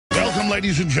Welcome,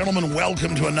 ladies and gentlemen.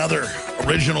 Welcome to another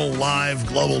original live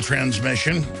global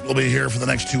transmission. We'll be here for the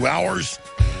next 2 hours.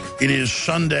 It is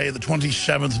Sunday, the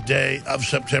 27th day of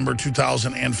September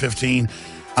 2015.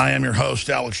 I am your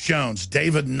host, Alex Jones.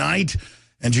 David Knight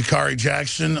and Jakari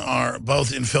Jackson are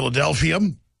both in Philadelphia,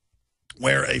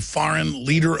 where a foreign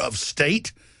leader of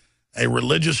state, a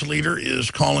religious leader,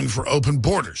 is calling for open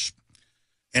borders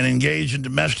and engage in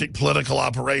domestic political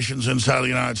operations inside the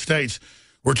United States.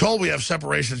 We're told we have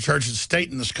separation of church and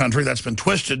state in this country. That's been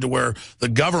twisted to where the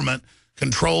government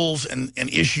controls and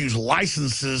issues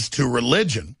licenses to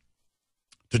religion,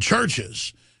 to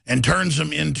churches, and turns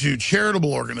them into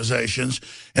charitable organizations,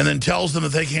 and then tells them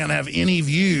that they can't have any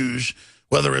views,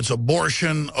 whether it's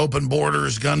abortion, open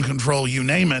borders, gun control, you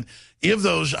name it, if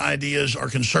those ideas are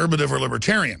conservative or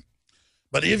libertarian.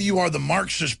 But if you are the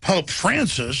Marxist Pope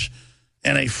Francis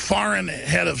and a foreign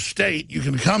head of state, you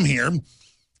can come here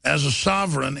as a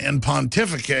sovereign and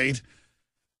pontificate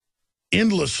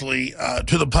endlessly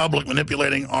to the public,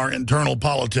 manipulating our internal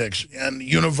politics. And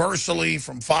universally,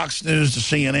 from Fox News to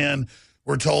CNN,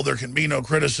 we're told there can be no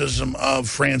criticism of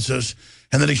Francis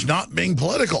and that he's not being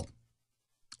political.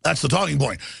 That's the talking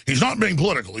point. He's not being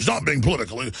political. He's not being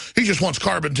political. He just wants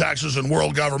carbon taxes and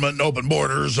world government and open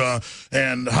borders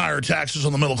and higher taxes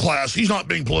on the middle class. He's not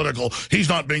being political. He's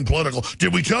not being political.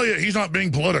 Did we tell you he's not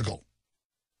being political?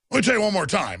 Let me tell you one more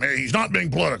time. He's not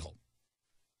being political.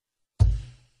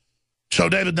 So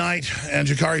David Knight and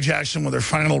Jakari Jackson with their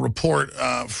final report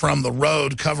from the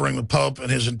road covering the Pope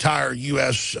and his entire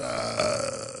U.S.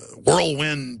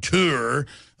 whirlwind tour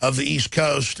of the East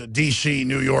Coast, D.C.,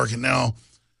 New York, and now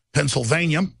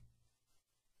Pennsylvania.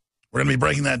 We're going to be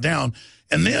breaking that down.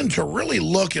 And then to really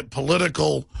look at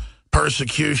political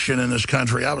persecution in this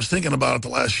country, I was thinking about it the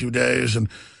last few days, and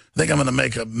I think I'm going to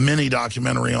make a mini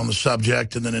documentary on the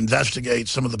subject and then investigate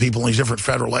some of the people in these different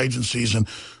federal agencies and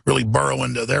really burrow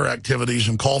into their activities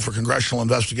and call for congressional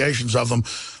investigations of them,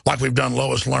 like we've done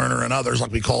Lois Lerner and others,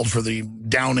 like we called for the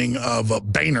downing of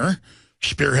Boehner,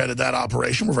 spearheaded that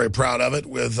operation. We're very proud of it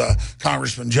with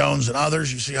Congressman Jones and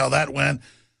others. You see how that went.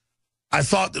 I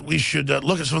thought that we should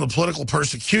look at some of the political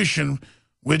persecution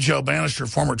with Joe Bannister,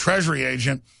 former Treasury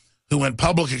agent, who went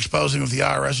public exposing that the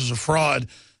IRS as a fraud.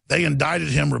 They indicted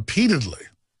him repeatedly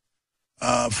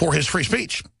for his free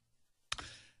speech.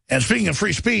 And speaking of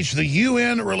free speech, the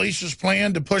UN releases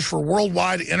plan to push for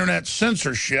worldwide internet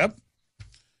censorship.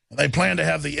 They plan to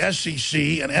have the SEC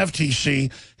and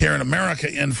FTC here in America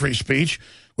end free speech.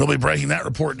 We'll be breaking that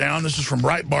report down. This is from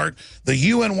Breitbart. The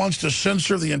UN wants to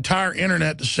censor the entire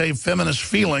internet to save feminist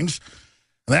feelings.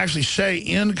 And they actually say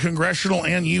in congressional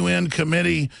and UN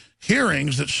committee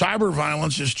hearings that cyber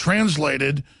violence is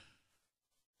translated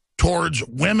towards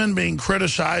women being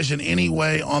criticized in any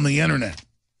way on the internet.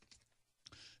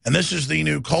 And this is the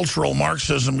new cultural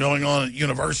Marxism going on at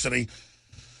university.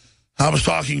 I was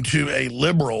talking to a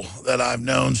liberal that I've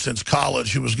known since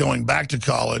college who was going back to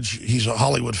college. He's a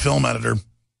Hollywood film editor,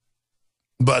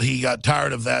 but he got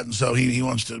tired of that, and so he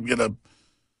wants to get a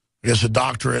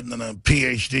doctorate and then a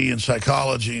PhD in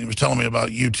psychology. And he was telling me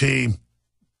about UT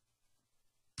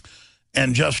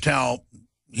and just how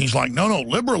he's like, no,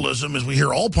 liberalism is we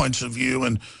hear all points of view,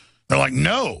 and they're like,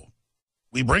 no,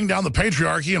 we bring down the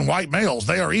patriarchy and white males.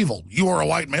 They are evil. You are a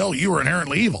white male. You are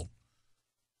inherently evil.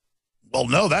 Well,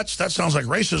 no, that sounds like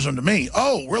racism to me.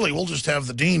 Oh, really? We'll just have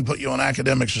the dean put you on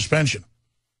academic suspension,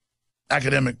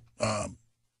 academic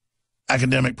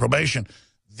probation.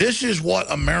 This is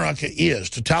what America is.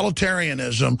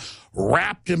 Totalitarianism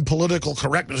wrapped in political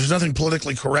correctness. There's nothing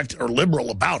politically correct or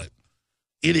liberal about it.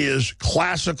 It is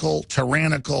classical,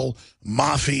 tyrannical,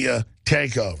 mafia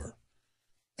takeover.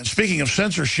 And speaking of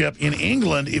censorship, in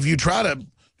England, if you try to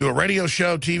do a radio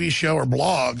show, TV show, or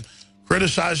blog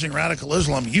criticizing radical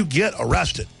Islam, you get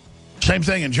arrested. Same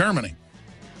thing in Germany.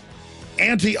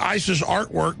 Anti-ISIS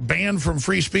artwork banned from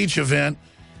free speech event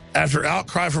after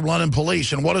outcry from London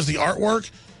police. And what is the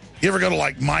artwork? You ever go to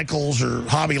like Michael's or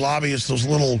Hobby Lobby? It's those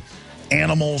little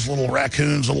animals, little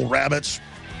raccoons, little rabbits.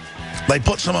 They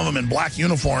put some of them in black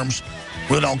uniforms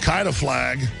with an Al-Qaeda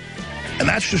flag, and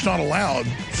that's just not allowed.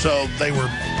 So it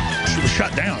was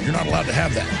shut down. You're not allowed to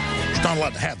have that. It's not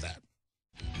allowed to have that.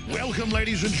 Welcome,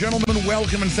 ladies and gentlemen.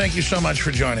 Welcome, and thank you so much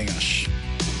for joining us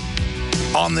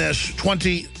on this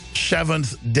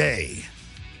 27th day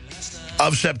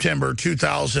of September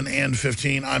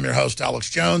 2015. I'm your host, Alex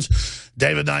Jones.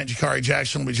 David Knight and Jakari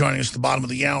Jackson will be joining us at the bottom of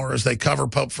the hour as they cover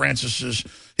Pope Francis's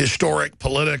historic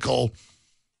political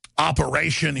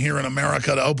operation here in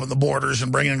America to open the borders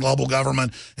and bring in global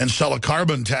government and sell a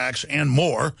carbon tax and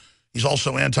more. He's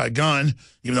also anti-gun,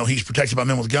 even though he's protected by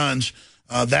men with guns.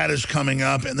 That is coming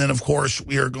up. And then, of course,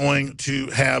 we are going to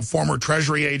have former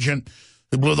Treasury agent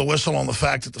who blew the whistle on the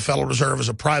fact that the Federal Reserve is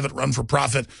a private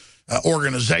run-for-profit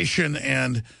organization,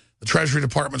 and the Treasury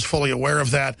Department's fully aware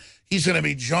of that. He's going to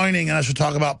be joining us to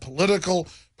talk about political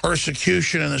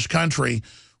persecution in this country,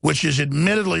 which has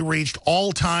admittedly reached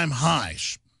all-time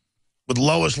highs, with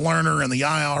Lois Lerner and the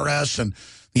IRS and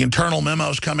the internal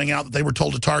memos coming out that they were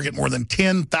told to target more than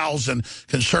 10,000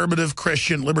 conservative,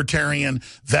 Christian, libertarian,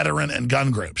 veteran, and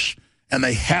gun groups. And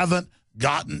they haven't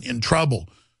gotten in trouble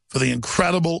for the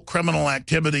incredible criminal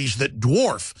activities that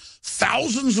dwarf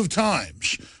thousands of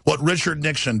times what Richard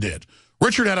Nixon did.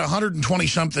 Richard had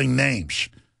 120-something names,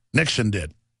 Nixon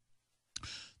did,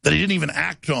 that he didn't even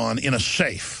act on in a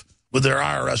safe with their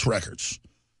IRS records.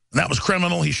 And that was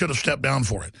criminal. He should have stepped down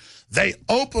for it. They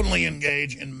openly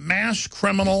engage in mass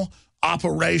criminal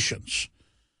operations.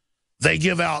 They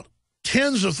give out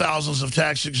tens of thousands of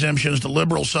tax exemptions to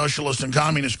liberal, socialist, and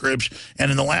communist groups,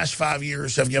 and in the last 5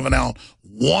 years have given out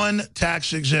one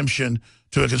tax exemption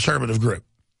to a conservative group.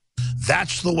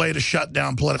 That's the way to shut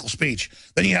down political speech.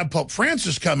 Then you have Pope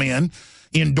Francis come in,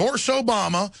 endorse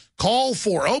Obama, call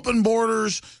for open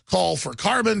borders, call for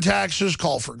carbon taxes,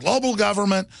 call for global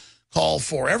government, call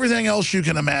for everything else you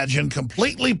can imagine,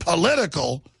 completely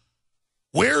political.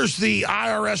 Where's the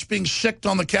IRS being sicked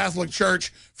on the Catholic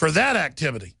Church for that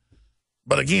activity?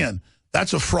 But again,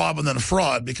 that's a fraud within a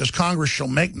fraud, because Congress shall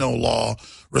make no law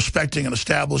respecting an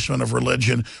establishment of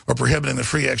religion or prohibiting the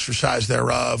free exercise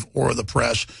thereof, or the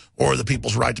press, or the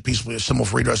people's right to peacefully assemble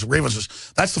for redress of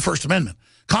grievances. That's the First Amendment.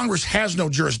 Congress has no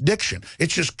jurisdiction.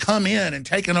 It's just come in and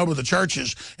taken over the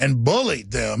churches and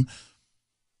bullied them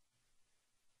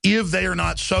if they are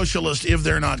not socialist, if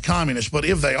they're not communist. But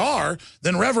if they are,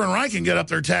 then Reverend Wright can get up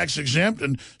there tax exempt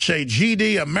and say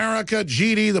GD America,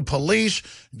 GD the police,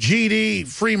 GD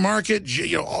free market,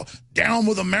 down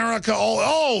with America.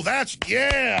 Oh, that's,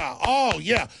 yeah. Oh,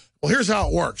 yeah. Well, here's how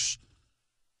it works.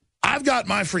 I've got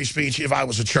my free speech if I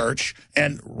was a church,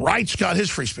 and Wright's got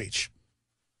his free speech.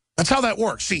 That's how that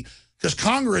works. See, because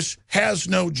Congress has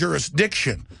no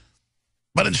jurisdiction.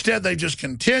 But instead, they just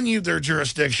continued their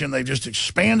jurisdiction. They just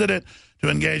expanded it to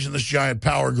engage in this giant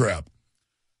power grab.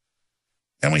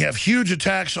 And we have huge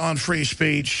attacks on free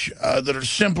speech that are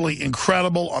simply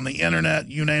incredible on the internet,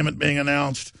 you name it, being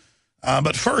announced.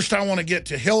 But first, I want to get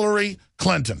to Hillary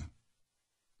Clinton.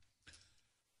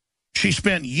 She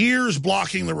spent years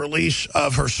blocking the release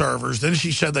of her servers. Then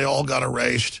she said they all got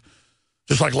erased.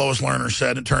 Just like Lois Lerner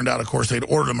said, it turned out, of course, they'd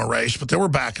ordered them erased, but there were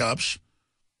backups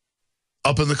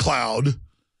up in the cloud.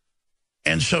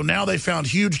 And so now they found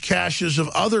huge caches of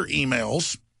other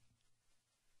emails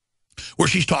where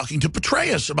she's talking to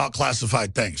Petraeus about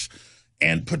classified things.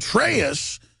 And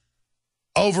Petraeus,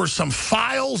 over some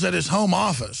files at his home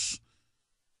office,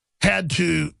 had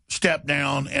to step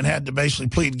down and had to basically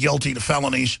plead guilty to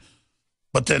felonies,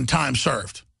 but then time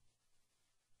served.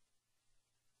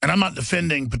 And I'm not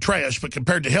defending Petraeus, but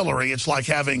compared to Hillary, it's like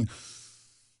having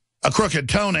a crooked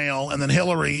toenail, and then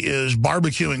Hillary is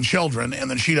barbecuing children, and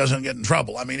then she doesn't get in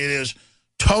trouble. I mean, it is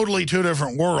totally two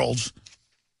different worlds.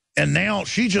 And now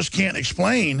she just can't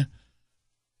explain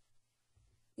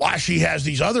why she has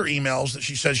these other emails that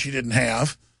she says she didn't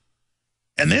have.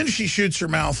 And then she shoots her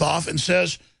mouth off and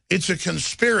says it's a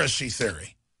conspiracy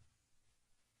theory.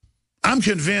 I'm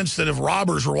convinced that if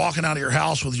robbers were walking out of your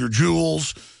house with your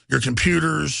jewels, your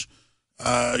computers,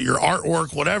 your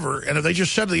artwork, whatever, and if they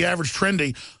just said to the average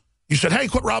trendy, you said, hey,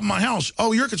 quit robbing my house.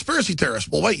 Oh, you're a conspiracy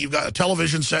theorist. Well, wait, you've got a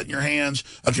television set in your hands,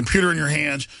 a computer in your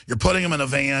hands. You're putting them in a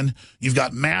van. You've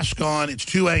got mask on. It's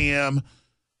 2 a.m.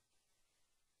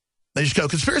 They just go,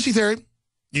 conspiracy theory.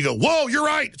 You go, whoa, you're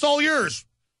right. It's all yours.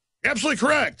 You're absolutely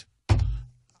correct.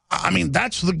 I mean,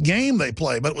 that's the game they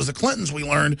play. But it was the Clintons, we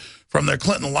learned from their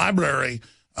Clinton Library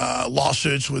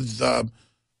lawsuits with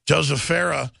Joseph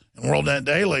Farah and World Net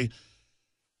Daily.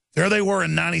 There they were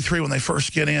in '93 when they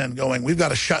first get in, going, we've got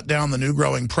to shut down the new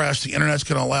growing press. The internet's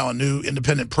going to allow a new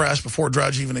independent press before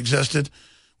Drudge even existed.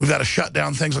 We've got to shut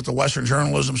down things like the Western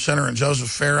Journalism Center and Joseph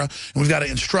Farah. And we've got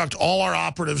to instruct all our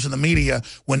operatives in the media,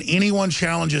 when anyone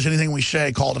challenges anything we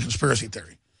say, call it a conspiracy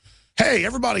theory. Hey,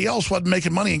 everybody else wasn't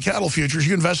making money in cattle futures.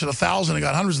 You invested 1,000 and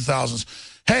got hundreds of thousands.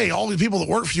 Hey, all the people that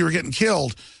work for you are getting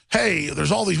killed. Hey,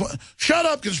 there's all these. Shut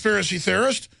up, conspiracy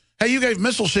theorist. Hey, you gave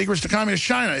missile secrets to communist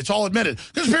China. It's all admitted.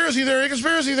 Conspiracy theory,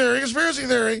 conspiracy theory, conspiracy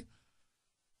theory.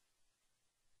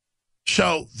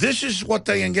 So this is what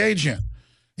they engage in.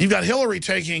 You've got Hillary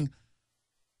taking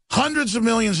hundreds of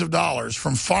millions of dollars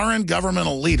from foreign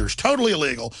governmental leaders, totally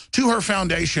illegal, to her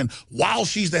foundation while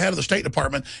she's the head of the State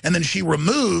Department, and then she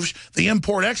removes the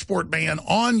import-export ban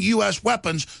on U.S.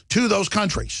 weapons to those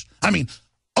countries. I mean,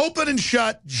 Open and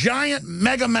shut, giant,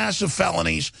 mega massive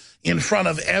felonies in front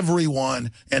of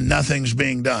everyone, and nothing's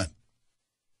being done.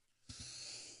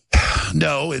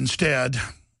 No, instead,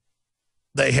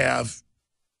 they have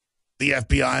the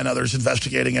FBI and others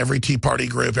investigating every Tea Party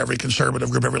group, every conservative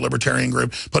group, every libertarian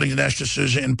group, putting Dinesh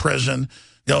D'Souza in prison,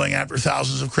 going after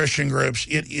thousands of Christian groups.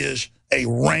 It is a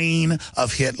reign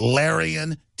of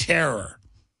Hitlerian terror.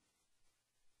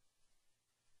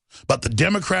 But the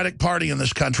Democratic Party in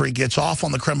this country gets off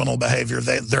on the criminal behavior.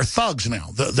 They're thugs now.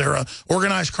 They're an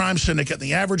organized crime syndicate, and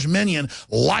the average minion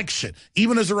likes it,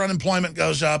 even as their unemployment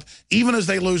goes up, even as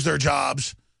they lose their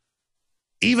jobs,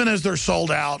 even as they're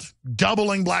sold out,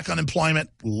 doubling black unemployment.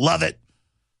 Love it,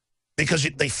 because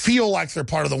they feel like they're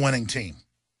part of the winning team.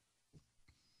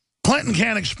 Clinton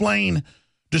can't explain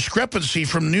discrepancy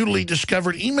from newly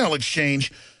discovered email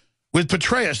exchange with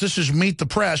Petraeus. This is Meet the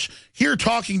Press, here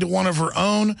talking to one of her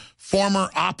own former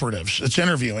operatives that's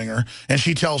interviewing her, and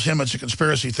she tells him it's a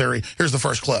conspiracy theory. Here's the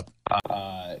first clip.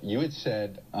 You had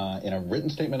said in a written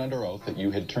statement under oath that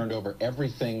you had turned over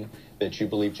everything that you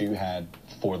believed you had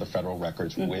for the federal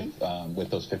records with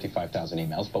those 55,000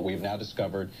 emails, but we've now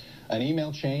discovered an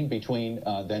email chain between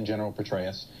then General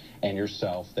Petraeus and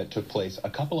yourself that took place a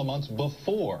couple of months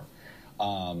before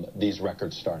these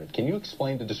records started. Can you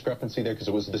explain the discrepancy there? Because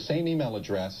it was the same email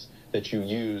address that you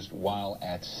used while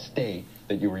at state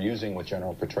that you were using with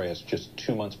General Petraeus just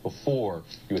 2 months before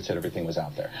you had said everything was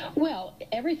out there. Well,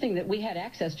 everything that we had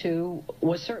access to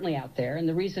was certainly out there, and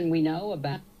the reason we know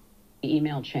about the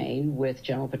email chain with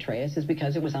General Petraeus is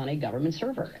because it was on a government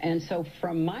server. And so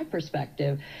from my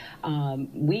perspective,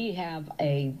 we have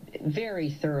a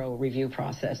very thorough review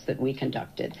process that we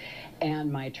conducted.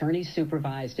 And my attorneys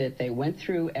supervised it. They went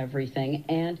through everything.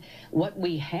 And what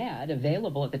we had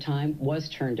available at the time was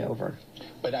turned over.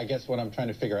 But I guess what I'm trying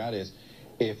to figure out is,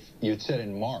 if you'd said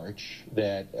in March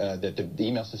that the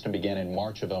email system began in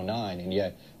March of '09, and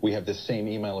yet we have this same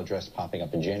email address popping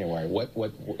up in January,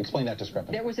 explain that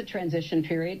discrepancy. There was a transition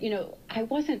period. You know, I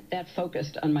wasn't that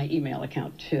focused on my email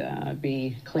account, to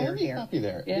be clear here. Let me stop you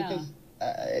there. Yeah.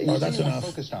 Because that's enough.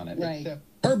 Focused on it. Right.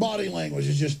 Her body language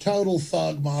is just total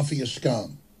thug mafia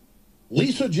scum.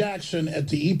 Lisa Jackson at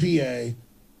the EPA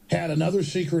had another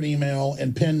secret email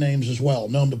and pen names as well,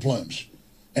 nom de plumes.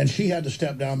 And she had to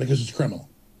step down because it's criminal.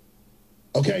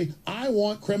 Okay, I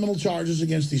want criminal charges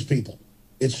against these people.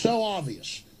 It's so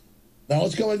obvious. Now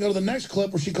let's go and go to the next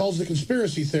clip where she calls the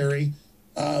conspiracy theory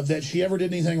that she ever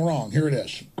did anything wrong. Here it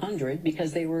is. 100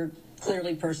 because they were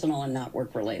clearly personal and not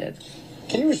work-related.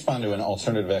 Can you respond to an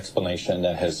alternative explanation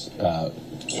that has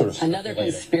sort of... Another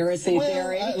conspiracy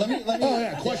theory? Let me, oh,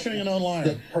 yeah, questioning an own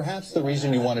liar. Perhaps the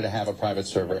reason you wanted to have a private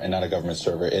server and not a government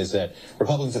server is that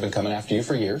Republicans have been coming after you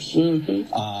for years. You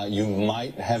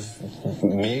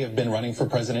may have been running for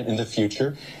president in the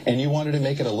future, and you wanted to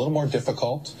make it a little more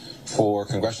difficult for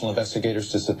congressional investigators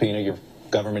to subpoena your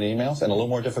government emails, and a little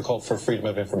more difficult for Freedom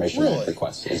of Information Act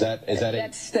requests. Is that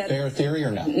a fair theory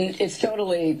or not? It's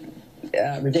totally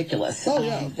ridiculous. Oh,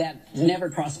 yeah. That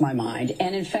never crossed my mind.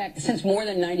 And in fact, since more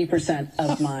than 90%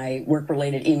 of my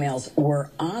work-related emails were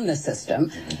on the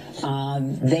system,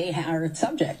 they are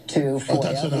subject to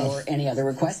FOIA or any other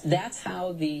request. That's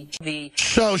how the...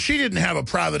 So she didn't have a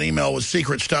private email with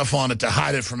secret stuff on it to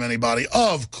hide it from anybody.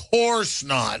 Of course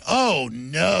not. Oh,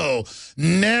 no.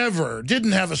 Never.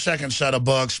 Didn't have a second set of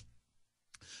books.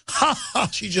 Ha ha.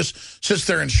 She just sits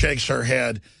there and shakes her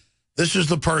head. This is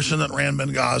the person that ran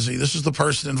Benghazi. This is the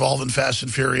person involved in Fast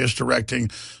and Furious,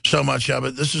 directing so much of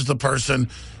it. This is the person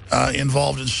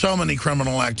involved in so many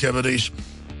criminal activities.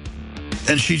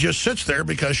 And she just sits there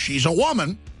because she's a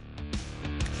woman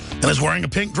and is wearing a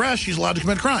pink dress. She's allowed to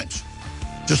commit crimes.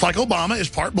 Just like Obama is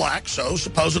part black, so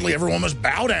supposedly everyone must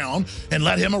bow down and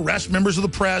let him arrest members of the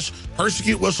press,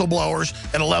 persecute whistleblowers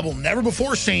at a level never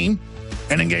before seen,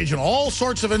 and engage in all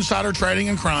sorts of insider trading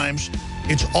and crimes.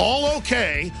 It's all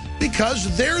okay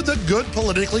because they're the good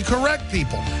politically correct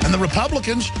people. And the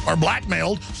Republicans are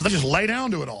blackmailed, so they just lay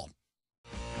down to it all.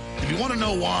 If you want to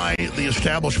know why the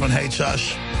establishment hates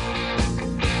us,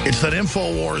 it's that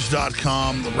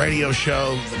Infowars.com, the radio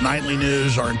show, the nightly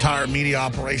news, our entire media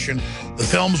operation, the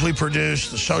films we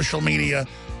produce, the social media,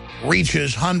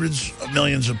 reaches hundreds of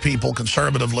millions of people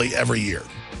conservatively every year.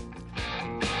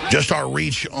 Just our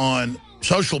reach on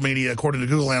social media, according to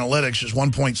Google Analytics, is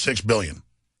 1.6 billion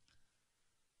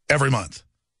every month.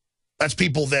 That's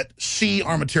people that see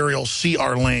our material, see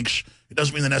our links. It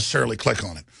doesn't mean they necessarily click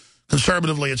on it.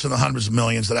 Conservatively, it's in the hundreds of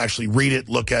millions that actually read it,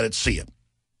 look at it, see it.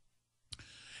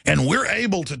 And we're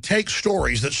able to take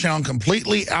stories that sound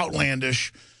completely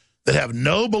outlandish, that have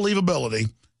no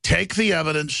believability, take the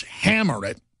evidence, hammer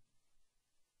it,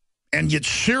 and get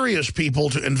serious people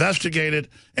to investigate it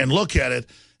and look at it.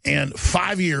 And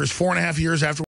 5 years, 4.5 years after